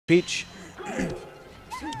Peach.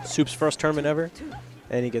 Soup's first tournament ever,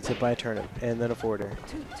 and he gets hit by a turnip and then a forwarder.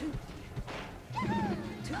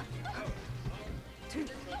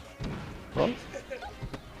 Well,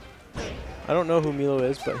 I don't know who Milo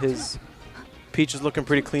is, but his Peach is looking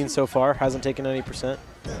pretty clean so far. Hasn't taken any %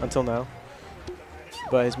 until now,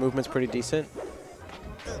 but his movement's pretty decent.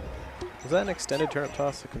 Was that an extended turnip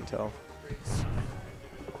toss? I couldn't tell.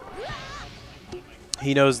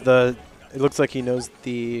 He knows the. It looks like he knows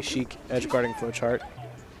the Sheik edge guarding flow chart.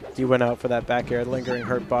 He went out for that back air, lingering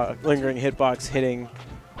hitbox hitting.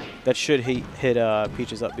 That should hit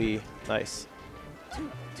Peach's up B. Nice.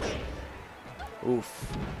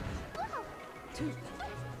 Oof.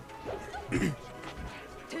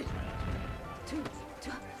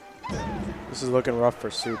 This is looking rough for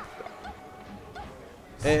Soup.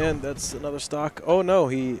 And that's another stock. Oh no,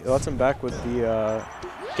 he lets him back with the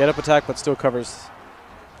get up attack, but still covers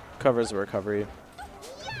the recovery.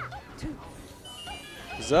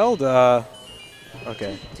 Zelda.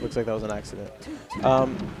 Okay, looks like that was an accident.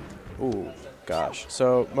 Ooh, gosh.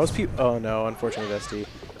 So most people. Oh no, unfortunately, SD.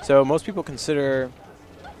 So most people consider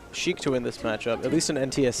Sheik to win this matchup, at least in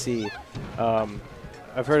NTSC.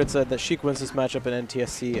 I've heard it said that Sheik wins this matchup in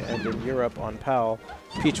NTSC, and in Europe on PAL,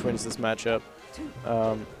 Peach wins this matchup.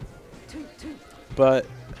 But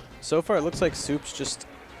so far, it looks like Soup's just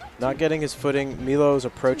not getting his footing. Milo's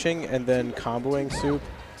approaching and then comboing Soup.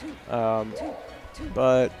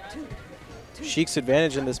 But Sheik's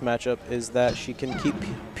advantage in this matchup is that she can keep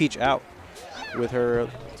Peach out with her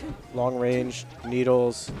long range,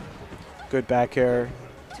 needles, good back air,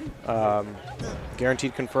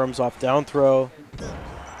 guaranteed confirms off down throw,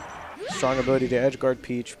 strong ability to edge guard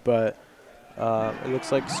Peach, but it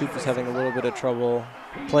looks like Soup is having a little bit of trouble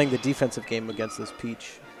playing the defensive game against this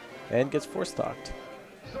Peach and gets force stocked.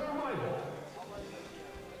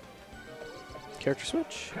 Character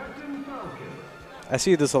switch. I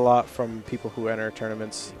see this a lot from people who enter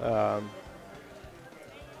tournaments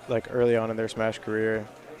like early on in their Smash career.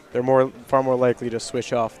 They're far more likely to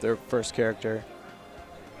switch off their first character.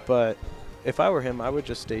 But if I were him, I would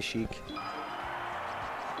just stay Sheik.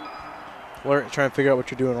 Try and figure out what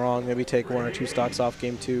you're doing wrong. Maybe take 1 or 2 stocks off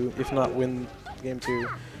game 2, if not win game 2.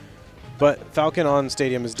 But Falcon on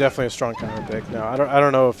Stadium is definitely a strong counter pick. Now I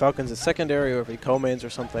don't know if Falcon's a secondary or if he co-mains or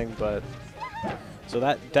something, but so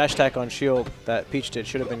that dash attack on shield that Peach did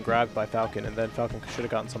should have been grabbed by Falcon, and then Falcon should have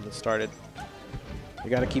gotten something started. You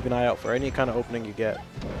got to keep an eye out for any kind of opening you get.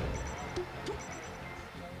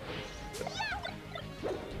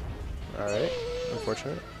 All right,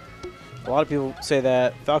 unfortunate. A lot of people say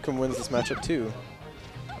that Falcon wins this matchup too,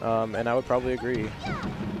 and I would probably agree.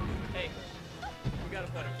 Hey, we gotta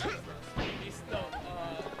put him first. He's still,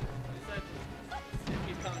 said if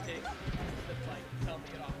he's commentating, like, tell him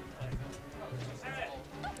to get off the play.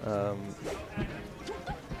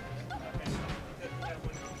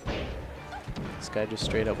 This guy just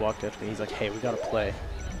straight up walked up to me. He's like, "Hey, we gotta play,"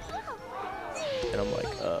 and I'm like,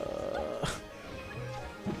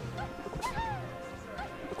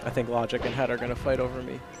 I think Logic and Head are gonna fight over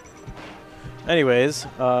me. Anyways,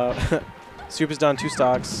 Soup is down 2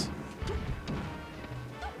 stocks.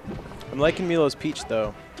 I'm liking Milo's Peach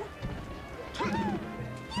though.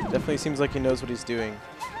 Definitely seems like he knows what he's doing.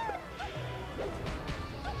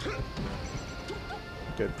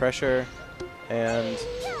 Good pressure, and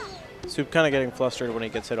Soup kind of getting flustered when he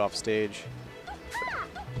gets hit off stage.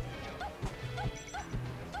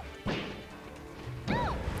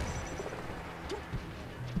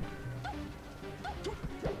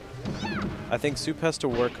 I think Soup has to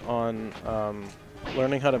work on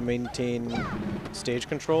learning how to maintain stage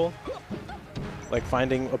control, like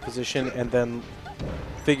finding a position and then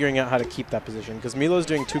figuring out how to keep that position. Because Milo's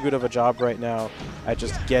doing too good of a job right now at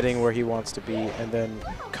just getting where he wants to be and then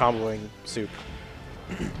comboing Soup.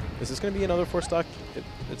 Is this going to be another 4 stock?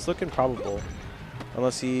 It's looking probable.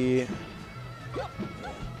 Unless he...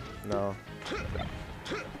 No.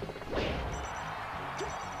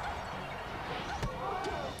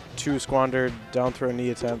 Two squandered down throw knee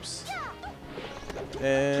attempts.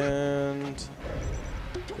 And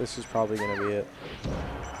this is probably going to be it.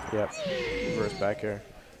 Yep. Reverse back here.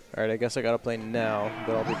 Alright, I guess I got to play now,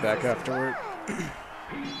 but I'll be back afterward.